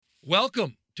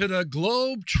Welcome to the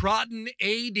Globetrottin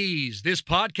ADs. This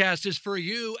podcast is for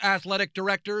you, athletic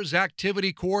directors,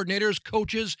 activity coordinators,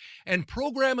 coaches, and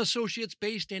program associates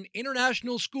based in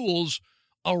international schools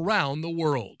around the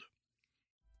world.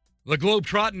 The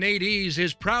Globetrottin ADs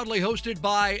is proudly hosted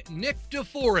by Nick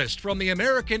DeForest from the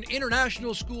American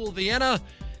International School Vienna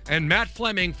and Matt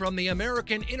Fleming from the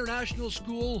American International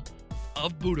School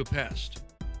of Budapest.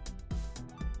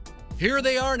 Here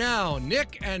they are now,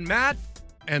 Nick and Matt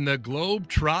and the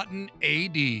Globetrottin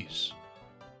ADs.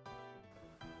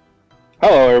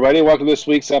 Hello, everybody. Welcome to this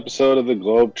week's episode of the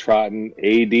Globetrottin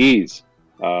ADs.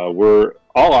 We're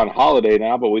all on holiday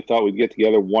now, but we thought we'd get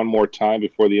together one more time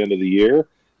before the end of the year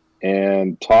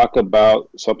and talk about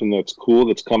something that's cool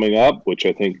that's coming up, which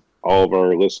I think all of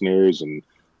our listeners and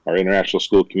our international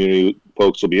school community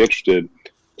folks will be interested.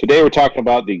 Today, we're talking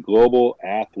about the Global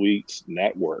Athletes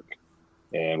Network.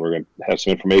 And we're going to have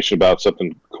some information about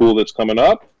something cool that's coming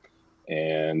up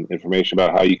and information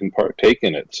about how you can partake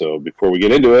in it. So before we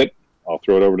get into it, I'll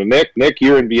throw it over to Nick. Nick,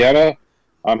 you're in Vienna.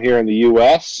 I'm here in the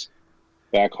U.S.,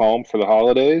 back home for the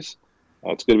holidays.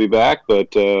 It's good to be back,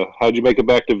 but how'd you make it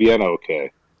back to Vienna okay?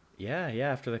 Yeah.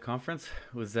 After the conference,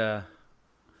 it was a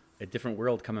different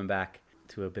world coming back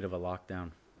to a bit of a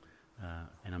lockdown.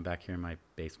 And I'm back here in my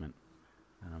basement.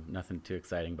 Nothing too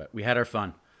exciting, but we had our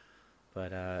fun.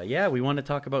 But we want to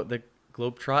talk about the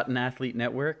Globetrottin Athlete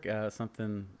Network,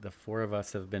 something the four of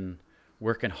us have been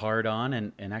working hard on,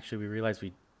 and actually we realized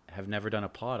we have never done a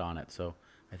pod on it, so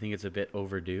I think it's a bit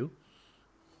overdue.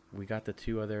 We got the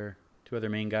two other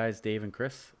main guys, Dave and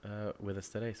Chris, with us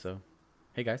today. So,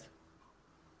 hey guys.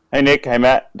 Hey Nick, hey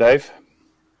Matt, Dave.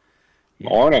 Yeah.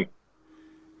 Morning.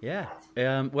 Yeah.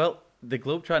 Well, the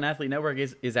Globetrottin Athlete Network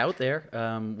is out there.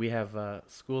 We have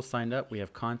schools signed up. We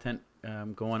have content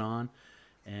going on,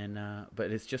 and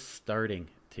but it's just starting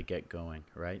to get going,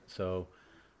 right? So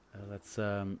let's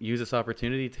use this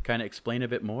opportunity to kind of explain a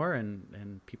bit more,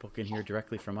 and people can hear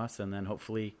directly from us, and then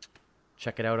hopefully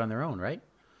check it out on their own, right?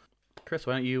 Chris,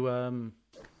 why don't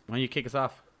you kick us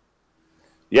off?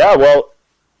 Yeah, well,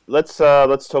 let's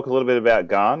talk a little bit about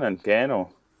GAN or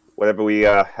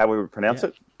whatever how we would pronounce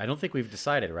it. I don't think we've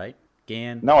decided, right?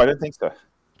 GAN. No, I don't think so.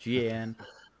 GAN.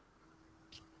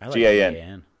 I like GAN.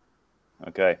 GAN.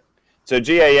 Okay, so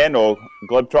GAN or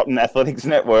Globetrottin Athletics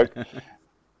Network.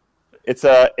 It's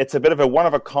a bit of a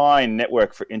one-of-a-kind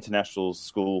network for international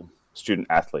school student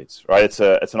athletes, right? It's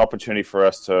an opportunity for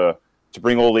us to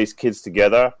bring all these kids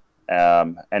together,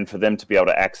 and for them to be able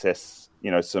to access,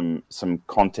 some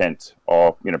content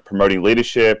or promoting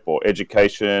leadership or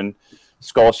education,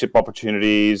 scholarship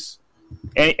opportunities,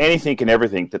 anything and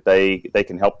everything that they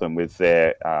can help them with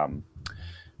their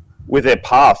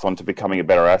path onto becoming a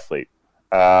better athlete.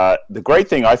 The great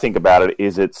thing I think about it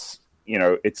is it's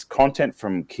content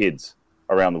from kids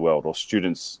around the world or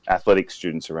athletic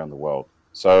students around the world.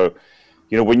 So,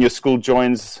 when your school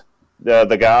joins the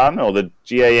GAN or the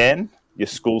GAN, your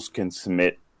schools can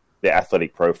submit their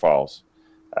athletic profiles.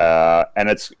 And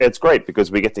it's great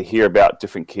because we get to hear about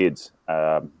different kids.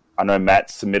 I know Matt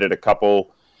submitted a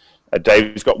couple.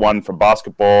 Dave's got one for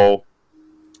basketball.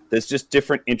 There's just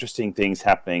different interesting things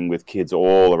happening with kids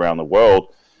all around the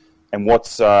world. And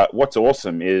what's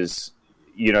awesome is,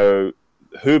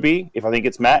 Hubie, if I think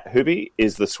it's Matt, Hubie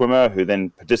is the swimmer who then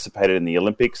participated in the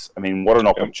Olympics. I mean, what an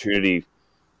opportunity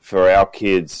for our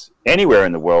kids anywhere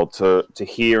in the world to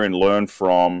hear and learn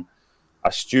from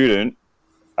a student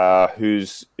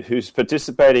who's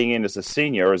participating in as a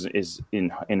senior is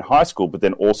in high school, but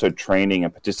then also training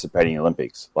and participating in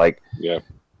Olympics. Like, yeah,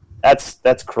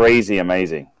 that's crazy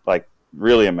amazing, like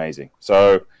really amazing.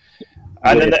 So.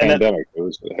 And then the pandemic, it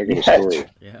was a heck of a story.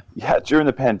 Yeah, during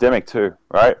the pandemic too,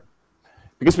 right?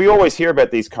 Because we always hear about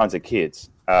these kinds of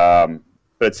kids, but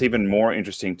it's even more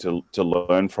interesting to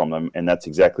learn from them, and that's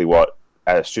exactly what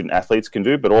student athletes can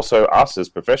do, but also us as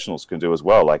professionals can do as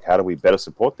well. Like, how do we better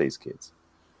support these kids?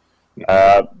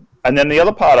 And then the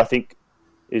other part, I think,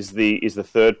 is the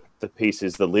third piece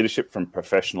is the leadership from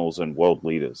professionals and world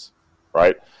leaders,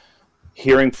 right?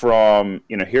 Hearing for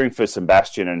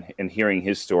Sebastian and hearing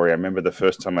his story, I remember the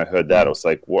first time I heard that, I was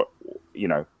like, what,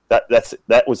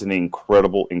 that was an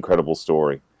incredible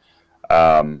story.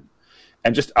 And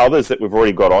just others that we've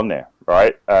already got on there,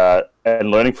 right?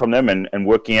 And learning from them and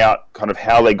working out kind of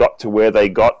how they got to where they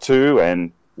got to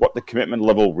and what the commitment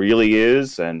level really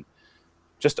is and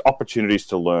just opportunities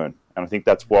to learn. And I think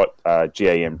that's what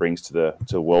GAN brings to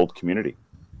the world community.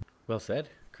 Well said,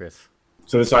 Chris.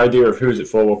 So this idea of who's it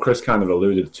for, well, Chris kind of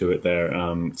alluded to it there.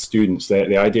 Students,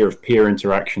 the idea of peer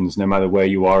interactions, no matter where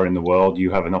you are in the world,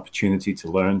 you have an opportunity to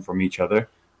learn from each other,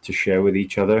 to share with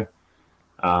each other.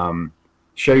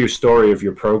 share your story of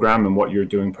your program and what you're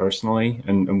doing personally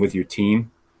and with your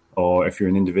team, or if you're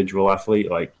an individual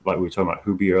athlete, like we were talking about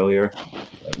Hubie earlier.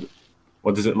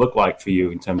 What does it look like for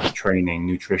you in terms of training,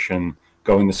 nutrition,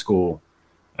 going to school,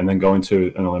 and then going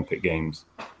to an Olympic Games?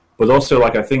 But also,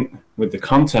 like, I think with the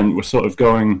content, we're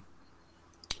kind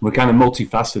of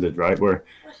multifaceted, right? We're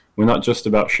not just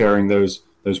about sharing those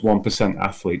 1%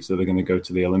 athletes that are going to go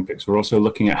to the Olympics. We're also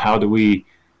looking at how do we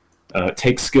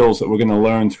take skills that we're going to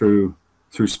learn through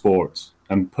sports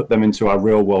and put them into our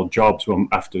real world jobs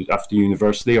after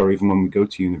university, or even when we go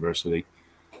to university.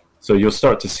 So you'll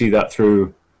start to see that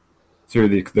through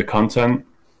the content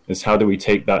is how do we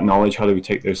take that knowledge, how do we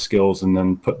take those skills and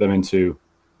then put them into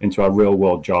our real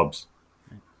world jobs.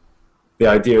 The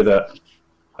idea that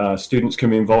students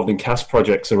can be involved in CAS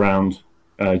projects around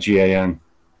GAN,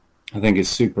 I think is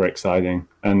super exciting,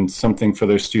 and something for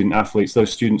those student athletes,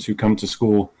 those students who come to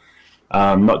school,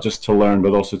 not just to learn,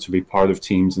 but also to be part of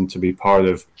teams and to be part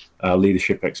of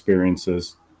leadership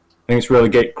experiences. I think it's really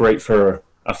great for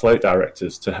athletic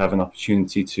directors to have an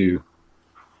opportunity to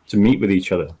meet with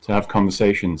each other, to have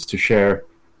conversations, to share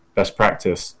best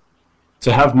practice,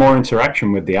 to have more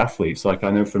interaction with the athletes. Like, I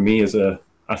know for me as a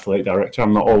athletic director,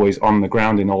 I'm not always on the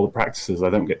ground in all the practices. I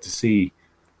don't get to see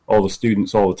all the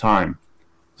students all the time.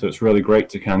 So it's really great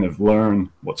to kind of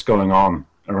learn what's going on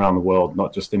around the world,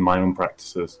 not just in my own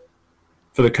practices.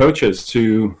 For the coaches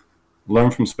to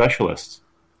learn from specialists,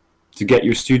 to get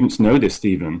your students noticed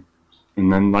even,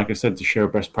 and then, like I said, to share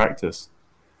best practice.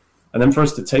 And then for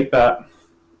us to take that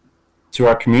to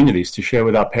our communities, to share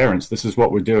with our parents, this is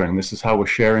what we're doing. This is how we're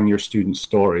sharing your student's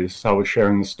story. This is how we're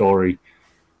sharing the story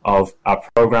of our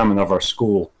program and of our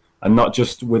school, and not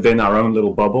just within our own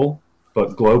little bubble,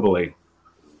 but globally.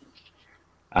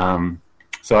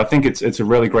 So I think it's a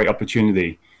really great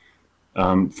opportunity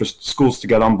for schools to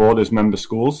get on board as member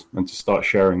schools and to start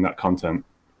sharing that content.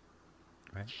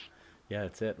 Right. Yeah,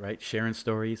 that's it, right? Sharing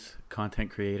stories,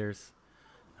 content creators.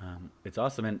 It's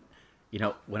awesome. And, you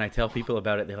know, when I tell people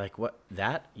about it, they're like, what,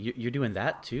 that? You're doing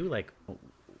that too? Like,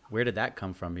 where did that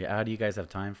come from? How do you guys have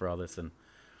time for all this? And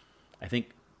I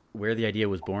think where the idea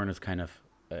was born is kind of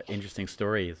an interesting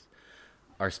story. Is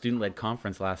our student-led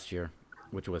conference last year,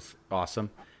 which was awesome,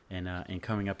 and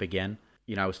coming up again.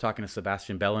 You know, I was talking to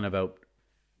Sebastian Bellin about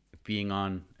being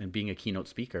on and being a keynote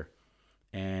speaker.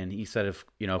 And he said,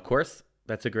 of course,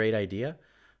 that's a great idea,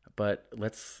 but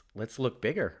let's look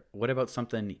bigger. What about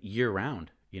something year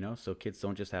round, so kids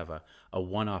don't just have a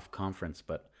one-off conference,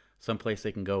 but someplace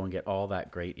they can go and get all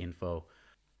that great info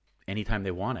anytime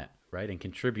they want it, right? And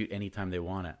contribute anytime they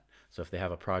want it. So if they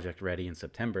have a project ready in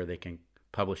September, they can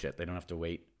publish it. They don't have to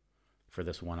wait for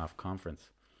this one-off conference.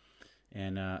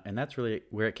 And that's really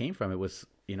where it came from. It was,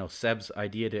 Seb's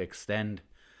idea to extend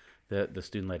the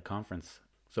student-led conference.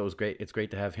 So it was great. It's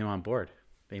great to have him on board.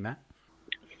 Hey, Matt?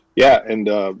 Yeah, and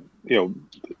the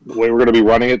way we're going to be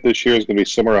running it this year is going to be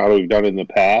similar to how we've done it in the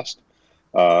past.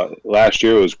 Last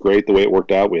year it was great the way it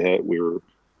worked out. We were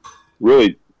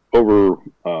really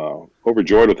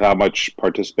overjoyed with how much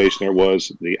participation there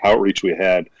was, the outreach we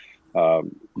had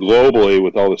globally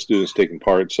with all the students taking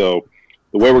part. So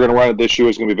the way we're going to run it this year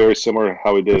is going to be very similar to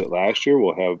how we did it last year.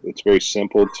 It's very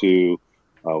simple to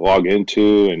log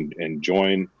into and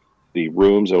join the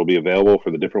rooms that will be available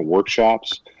for the different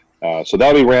workshops. So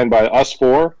that'll be ran by us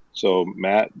four. So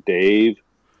Matt, Dave,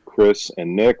 Chris,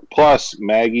 and Nick, plus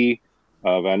Maggie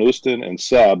Van Oosten and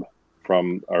Seb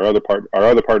from our other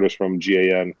partners from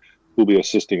GAN, who'll be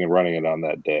assisting and running it on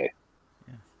that day.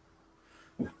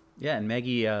 Yeah, and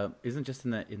Maggie isn't just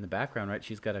in the background, right?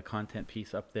 She's got a content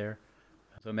piece up there.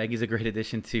 So Maggie's a great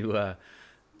addition to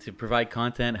provide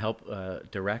content, help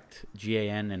direct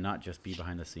GAN, and not just be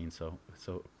behind the scenes.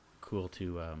 So cool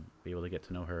to be able to get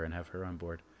to know her and have her on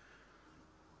board.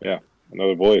 Yeah,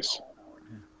 another voice.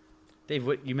 Yeah. Dave,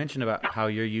 what you mentioned about how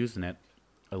you're using it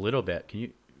a little bit. Can you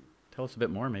tell us a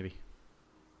bit more, maybe?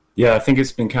 Yeah, I think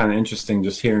it's been kind of interesting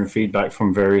just hearing feedback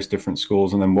from various different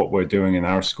schools, and then what we're doing in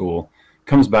our school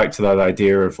comes back to that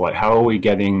idea of like, how are we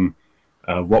getting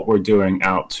what we're doing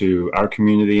out to our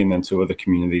community and then to other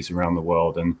communities around the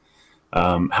world, and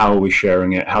how are we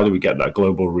sharing it? How do we get that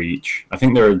global reach? I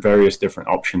think there are various different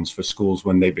options for schools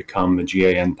when they become a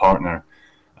GAN partner.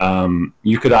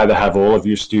 You could either have all of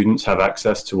your students have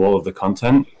access to all of the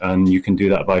content, and you can do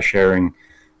that by sharing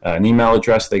an email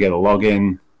address. They get a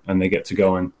login, and they get to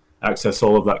go and access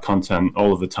all of that content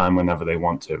all of the time whenever they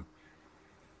want to.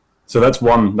 So that's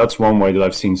one way that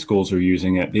I've seen schools are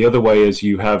using it. The other way is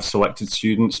you have selected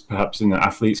students, perhaps in the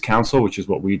Athletes Council, which is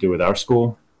what we do at our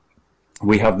school.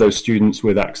 We have those students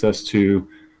with access to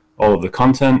all of the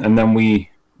content, and then we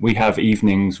have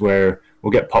evenings where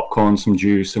we'll get popcorn, some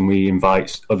juice, and we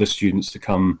invite other students to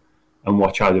come and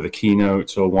watch either the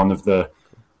keynotes or one of the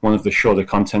shorter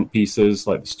content pieces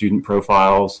like the student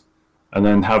profiles, and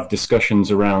then have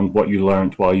discussions around what you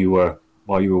learned while you were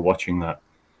watching that.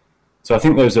 So I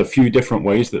think there's a few different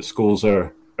ways that schools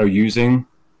are using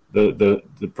the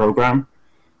program.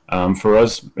 For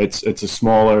us, it's a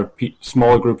smaller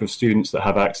group of students that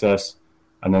have access,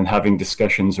 and then having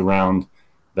discussions around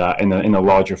that in a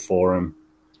larger forum.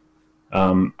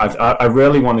 I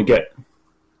really want to get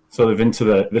sort of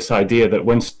into this idea that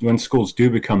when schools do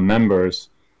become members,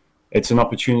 it's an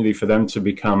opportunity for them to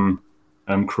become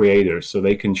creators, so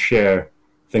they can share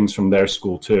things from their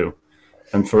school too.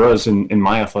 And for us in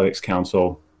my athletics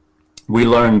council, we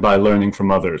learn by learning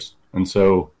from others. And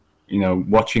so,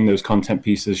 watching those content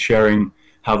pieces, sharing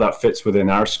how that fits within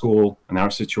our school and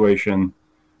our situation,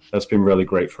 that's been really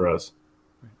great for us.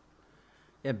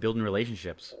 Yeah, building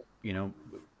relationships,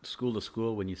 school to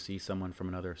school, when you see someone from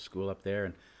another school up there.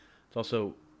 And it's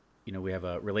also, we have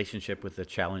a relationship with the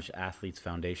Challenged Athletes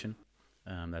Foundation.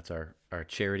 That's our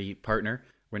charity partner.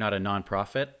 We're not a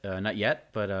nonprofit, not yet,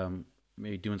 but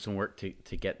maybe doing some work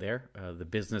to get there. The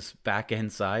business back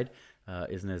end side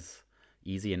isn't as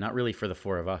easy, and not really for the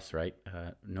four of us, right?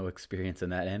 No experience in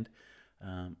that end.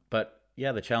 But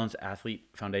yeah, the Challenged Athlete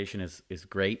Foundation is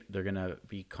great. They're going to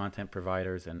be content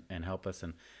providers and help us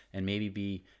and maybe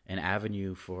be an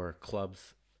avenue for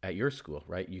clubs at your school,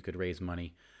 right? You could raise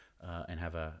money and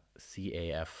have a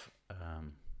CAF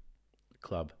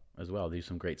club as well. They do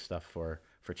some great stuff for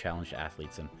challenged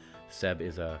athletes, and Seb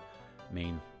is a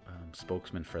main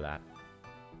spokesman for that.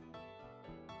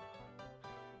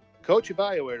 Coach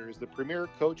Evaluator is the premier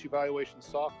coach evaluation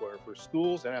software for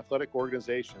schools and athletic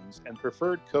organizations and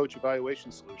preferred coach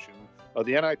evaluation solution of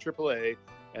the NIAAA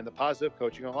and the Positive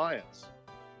Coaching Alliance.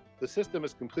 The system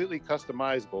is completely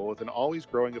customizable with an always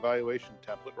growing evaluation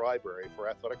template library for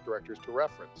athletic directors to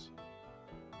reference.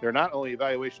 There are not only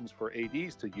evaluations for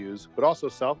ADs to use, but also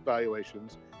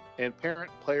self-evaluations and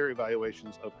parent-player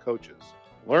evaluations of coaches.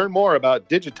 Learn more about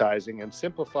digitizing and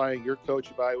simplifying your coach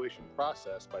evaluation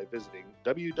process by visiting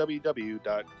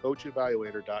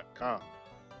www.coachevaluator.com.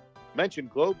 Mention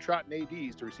Globetrottin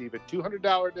ADs to receive a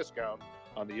 $200 discount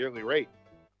on the yearly rate.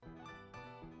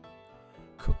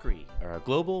 Kukri are a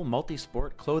global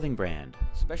multi-sport clothing brand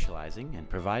specializing in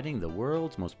providing the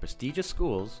world's most prestigious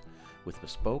schools with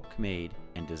bespoke made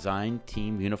and designed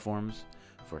team uniforms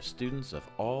for students of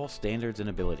all standards and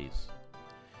abilities.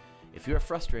 If you are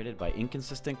frustrated by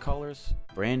inconsistent colors,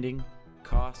 branding,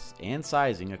 costs, and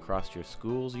sizing across your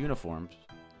school's uniforms,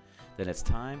 then it's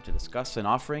time to discuss an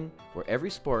offering where every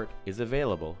sport is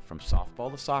available from softball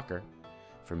to soccer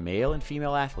for male and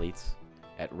female athletes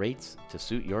at rates to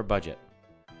suit your budget.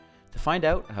 To find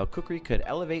out how Kukri could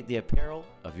elevate the apparel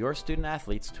of your student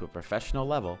athletes to a professional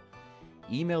level,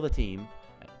 email the team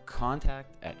at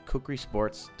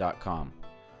contact@kukrisports.com.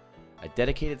 A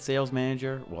dedicated sales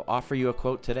manager will offer you a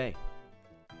quote today.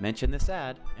 Mention this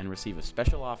ad and receive a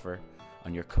special offer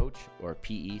on your coach or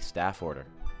PE staff order.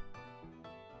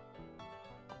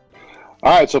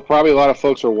 All right, so probably a lot of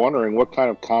folks are wondering what kind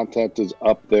of content is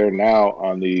up there now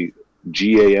on the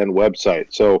GAN website.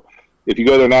 So if you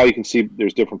go there now, you can see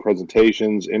there's different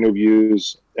presentations,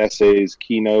 interviews, essays,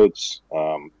 keynotes.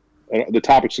 And the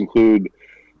topics include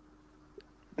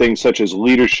things such as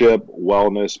leadership,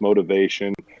 wellness,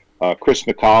 motivation. Chris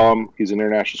McCollum, he's an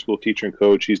international school teacher and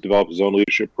coach. He's developed his own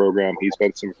leadership program. He's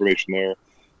got some information there.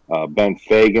 Ben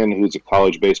Fagan, who's a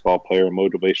college baseball player and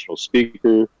motivational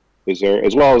speaker, is there,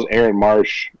 as well as Erin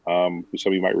Marsh, who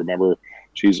some of you might remember.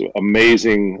 She's an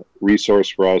amazing resource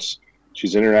for us.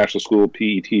 She's an international school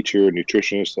PE teacher and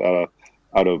nutritionist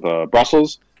out of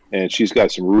Brussels, and she's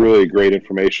got some really great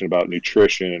information about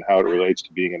nutrition and how it relates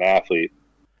to being an athlete.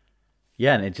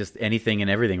 Yeah, and it's just anything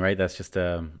and everything, right? That's just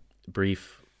a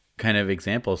brief kind of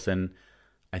examples, and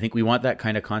I think we want that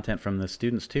kind of content from the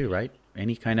students too, right?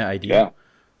 Any kind of idea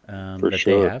that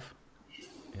sure. they have.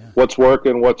 Yeah. What's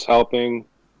working, what's helping.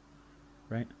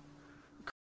 Right.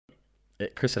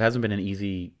 Chris, it hasn't been an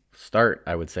easy start,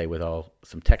 I would say, with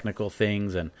some technical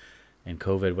things and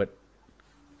COVID.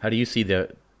 How do you see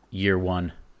the year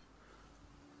one?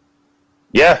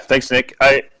 Yeah, thanks, Nick.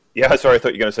 Sorry, I thought you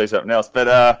were going to say something else,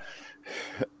 but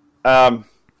I,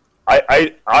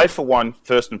 for one,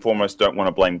 first and foremost, don't want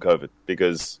to blame COVID,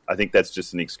 because I think that's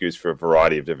just an excuse for a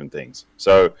variety of different things.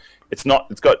 So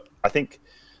I think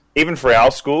even for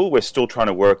our school, we're still trying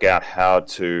to work out how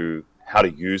to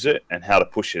use it and how to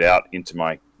push it out into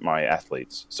my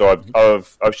athletes. So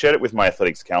I've shared it with my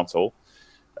athletics council,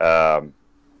 and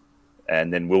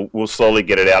then we'll slowly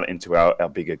get it out into our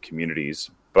bigger communities.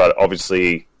 But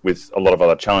obviously, with a lot of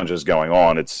other challenges going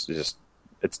on, its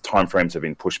timeframes have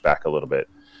been pushed back a little bit.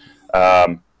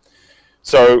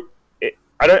 So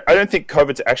I don't think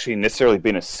COVID's actually necessarily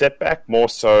been a setback. More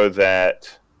so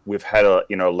that we've had a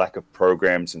lack of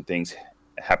programs and things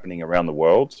happening around the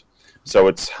world. So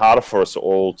it's harder for us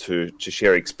all to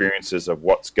share experiences of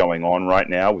what's going on right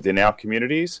now within our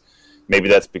communities. Maybe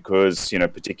that's because,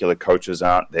 particular coaches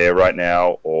aren't there right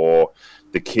now, or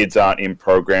the kids aren't in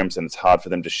programs and it's hard for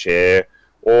them to share.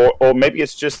 Or maybe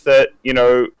it's just that,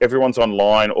 everyone's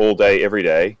online all day, every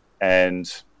day,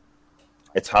 and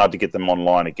it's hard to get them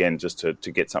online again just to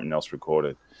get something else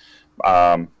recorded.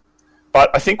 But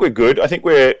I think we're good. I think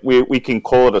we can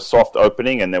call it a soft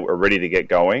opening and that we're ready to get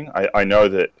going. I know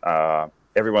that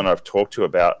everyone I've talked to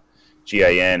about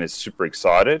GAN is super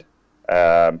excited.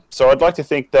 So I'd like to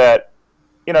think that,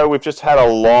 we've just had a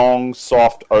long,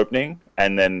 soft opening,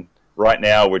 and then right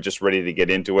now we're just ready to get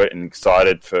into it and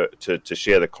excited to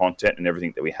share the content and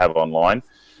everything that we have online.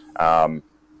 I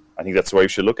think that's the way we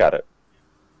should look at it.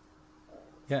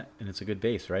 Yeah, and it's a good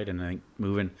base, right? And I think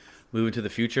moving to the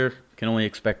future, can only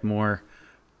expect more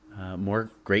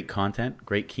great content,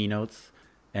 great keynotes,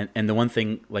 and the one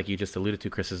thing, like you just alluded to,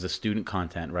 Chris, is the student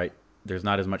content, right? There's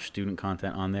not as much student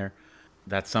content on there.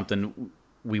 That's something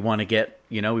we want to get,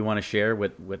 we want to share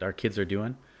what our kids are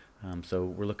doing. So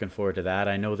we're looking forward to that.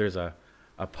 I know there's a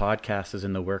podcast is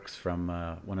in the works from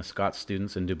one of Scott's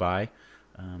students in Dubai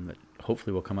that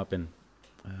hopefully will come up in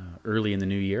early in the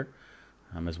new year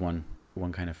as one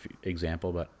kind of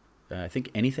example. But I think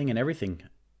anything and everything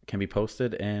can be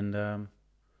posted, and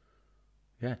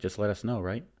just let us know,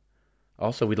 right?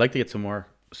 Also, we'd like to get some more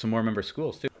member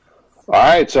schools too. All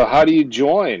right, so how do you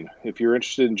join? If you're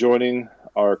interested in joining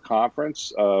our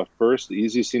conference, first, the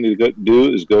easiest thing to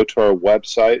do is go to our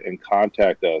website and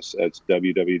contact us. That's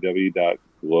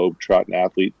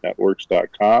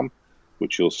www.globetrottinathletenetworks.com,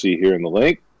 which you'll see here in the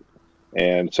link.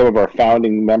 And some of our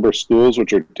founding member schools,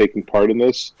 which are taking part in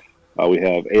this, we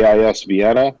have AIS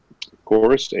Vienna, of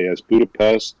course, AIS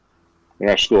Budapest,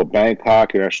 International School of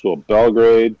Bangkok, International School of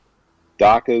Belgrade,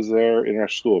 Dhaka is there,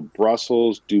 International School of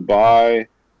Brussels, Dubai,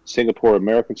 Singapore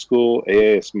American School,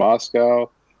 AIS Moscow.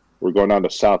 We're going on to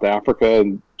South Africa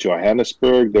and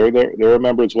Johannesburg. They're a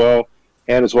member as well,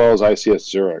 and as well as ICS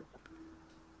Zurich.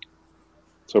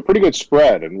 So a pretty good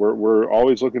spread, and we're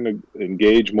always looking to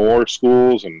engage more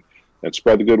schools and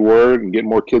spread the good word and get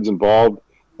more kids involved,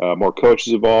 more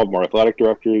coaches involved, more athletic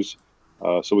directors,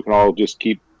 so we can all just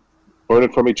keep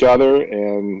learning from each other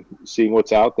and seeing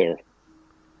what's out there.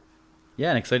 Yeah,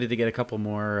 and excited to get a couple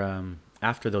more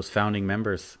after those founding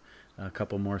members, a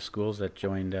couple more schools that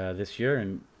joined this year,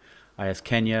 and IS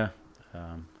Kenya,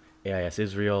 AIS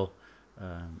Israel,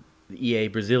 the EA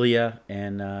Brasilia,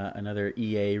 and another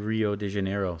EA Rio de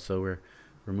Janeiro. So we're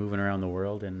moving around the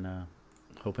world and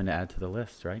hoping to add to the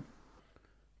list, right?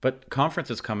 But conference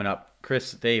is coming up.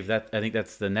 Chris, Dave, I think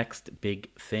that's the next big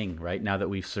thing, right? Now that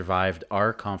we've survived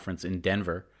our conference in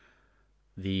Denver,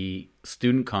 the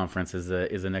student conference is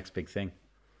the next big thing.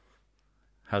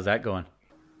 How's that going?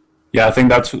 Yeah, I think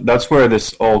that's where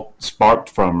this all sparked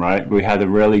from, right? We had a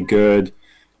really good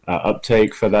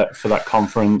uptake for that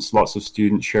conference, lots of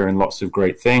students sharing lots of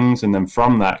great things, and then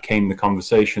from that came the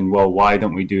conversation, well, why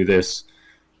don't we do this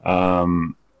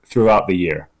throughout the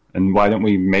year? And why don't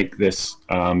we make this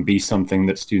be something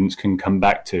that students can come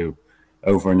back to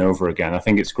over and over again? I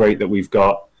think it's great that we've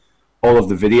got all of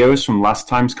the videos from last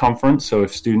time's conference, so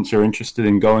if students are interested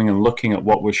in going and looking at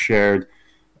what was shared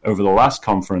over the last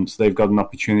conference, they've got an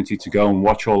opportunity to go and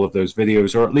watch all of those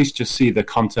videos, or at least just see the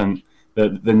content,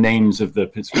 the names of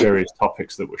the various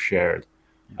topics that were shared,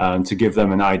 to give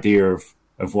them an idea of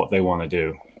what they want to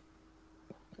do.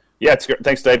 Yeah, it's great.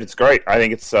 Thanks, Dave. It's great. I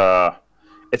think it's a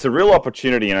real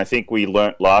opportunity, and I think we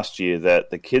learnt last year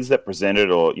that the kids that presented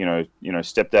or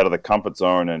stepped out of the comfort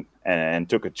zone and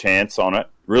took a chance on it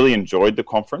really enjoyed the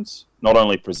conference, not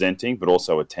only presenting but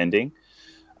also attending.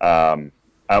 I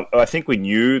think we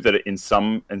knew that in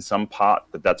some part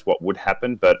that's what would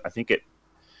happen, but I think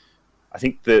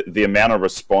the amount of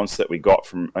response that we got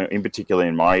from, in particular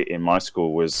in my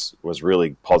school, was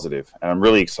really positive, and I'm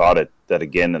really excited that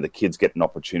again the kids get an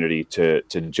opportunity to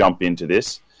jump into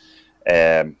this.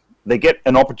 They get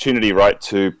an opportunity, right,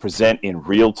 to present in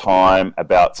real time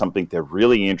about something they're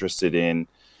really interested in.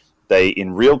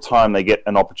 In real time they get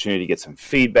an opportunity to get some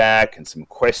feedback and some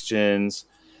questions.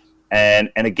 And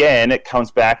again, it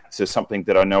comes back to something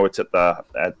that I know it's at the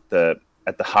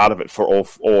heart of it for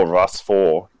all of us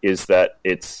is that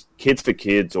it's kids for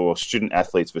kids or student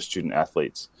athletes for student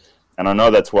athletes. And I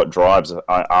know that's what drives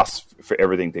us for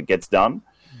everything that gets done.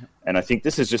 And I think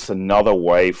this is just another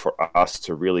way for us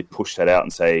to really push that out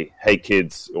and say, hey,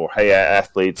 kids, or hey,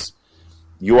 athletes,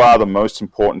 you are the most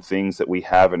important things that we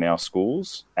have in our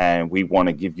schools, and we want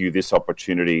to give you this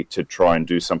opportunity to try and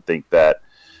do something that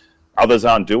others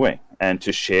aren't doing, and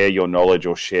to share your knowledge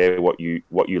or share what you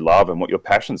love and what your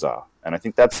passions are. And I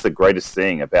think that's the greatest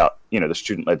thing about, the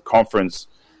student-led conference,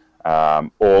 or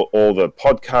the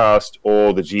podcast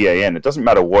or the GAN. It doesn't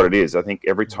matter what it is. I think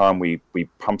every time we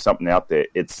pump something out there,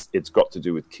 it's got to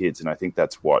do with kids, and I think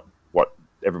that's what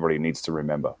everybody needs to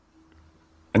remember.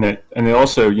 And it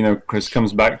also, Chris,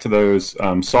 comes back to those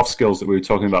soft skills that we were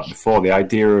talking about before, the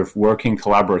idea of working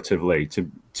collaboratively,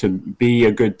 to be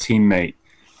a good teammate,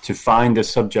 to find a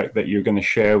subject that you're going to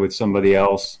share with somebody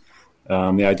else,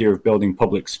 the idea of building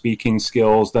public speaking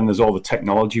skills. Then there's all the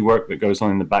technology work that goes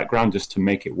on in the background just to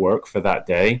make it work for that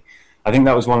day. I think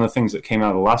that was one of the things that came out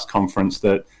of the last conference,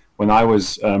 that when I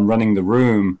was running the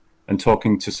room and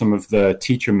talking to some of the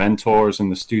teacher mentors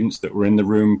and the students that were in the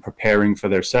room preparing for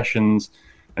their sessions,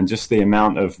 and just the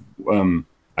amount of,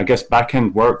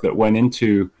 back-end work that went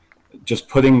into just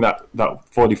putting that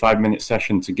 45-minute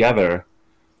session together,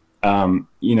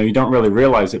 you don't really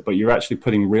realize it, but you're actually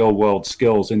putting real-world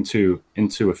skills into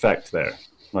effect there.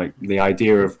 Like the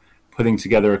idea of putting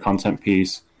together a content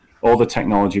piece, all the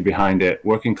technology behind it,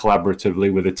 working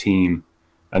collaboratively with a team,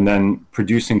 and then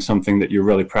producing something that you're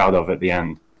really proud of at the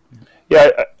end. Yeah,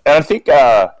 and I think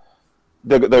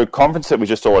the conference that we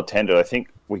just all attended, I think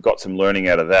we got some learning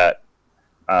out of that.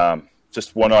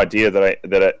 Just one idea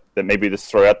that maybe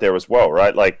just throw out there as well,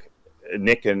 right? Like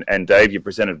Nick and Dave, you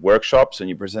presented workshops, and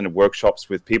you presented workshops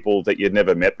with people that you'd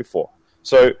never met before.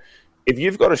 So if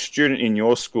you've got a student in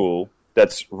your school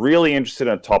that's really interested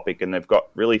in a topic and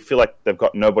really feel like they've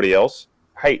got nobody else,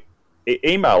 hey,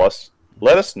 email us,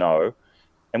 let us know,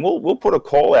 and we'll put a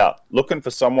call out looking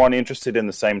for someone interested in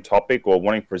the same topic or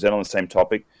wanting to present on the same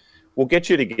topic. We'll get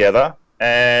you together,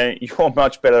 and you're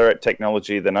much better at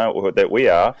technology than that we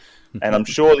are. And I'm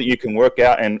sure that you can work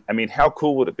out. And I mean, how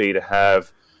cool would it be to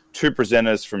have two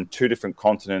presenters from two different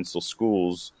continents or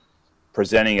schools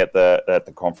presenting at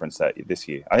the conference this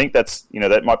year? I think that's,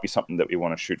 that might be something that we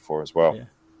want to shoot for as well. Yeah.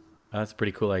 That's a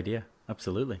pretty cool idea.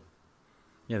 Absolutely.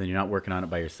 Yeah. Then you're not working on it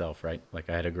by yourself, right? Like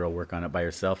I had a girl work on it by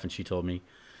herself, and she told me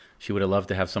she would have loved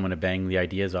to have someone to bang the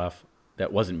ideas off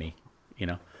that wasn't me,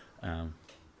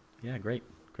 Yeah, great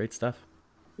stuff.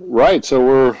 Right.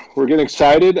 So we're getting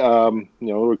excited.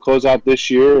 We'll close out this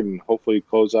year and hopefully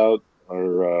close out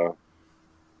our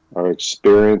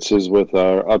experiences with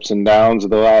our ups and downs of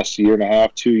the last year and a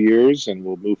half, 2 years, and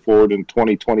we'll move forward in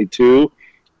 2022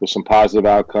 with some positive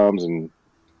outcomes and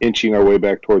inching our way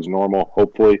back towards normal,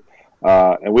 hopefully.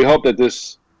 And we hope that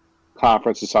this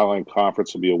online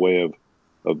conference, will be a way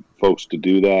of folks to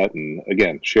do that. And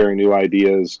again, sharing new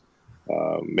ideas,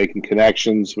 making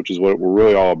connections, which is what we're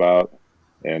really all about,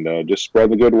 and just spread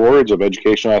the good words of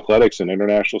educational athletics in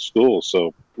international schools.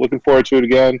 So looking forward to it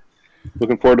again.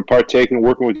 Looking forward to partaking,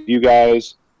 working with you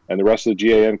guys and the rest of the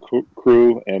GAN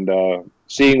crew, and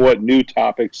seeing what new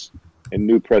topics and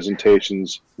new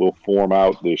presentations will form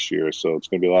out this year. So it's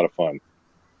going to be a lot of fun.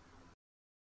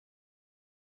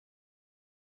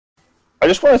 I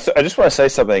just want to say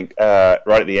something right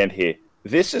at the end here.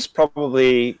 This is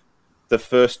probably the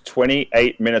first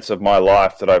 28 minutes of my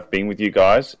life that I've been with you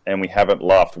guys, and we haven't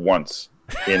laughed once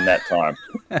in that time.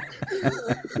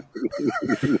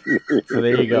 So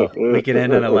there you go. We can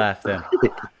end on a laugh then.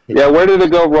 Yeah, where did it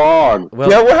go wrong?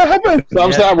 Well, what happened?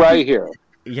 Thumbs down right here.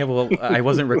 Yeah, well, I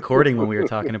wasn't recording when we were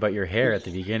talking about your hair at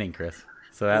the beginning, Chris.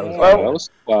 So that was that was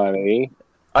funny.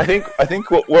 I think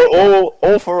we're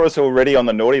all four of us already on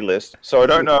the naughty list, so I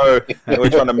don't know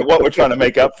what we're trying to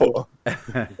make up for.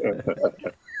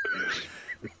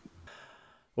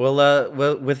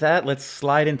 Well, with that, let's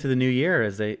slide into the new year,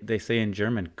 as they say in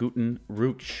German. Guten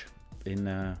Rutsch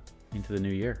into the new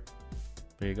year.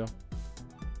 There you go.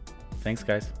 Thanks,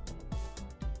 guys.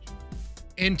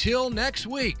 Until next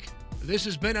week, this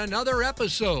has been another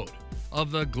episode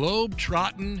of the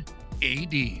Globetrottin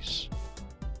ADs.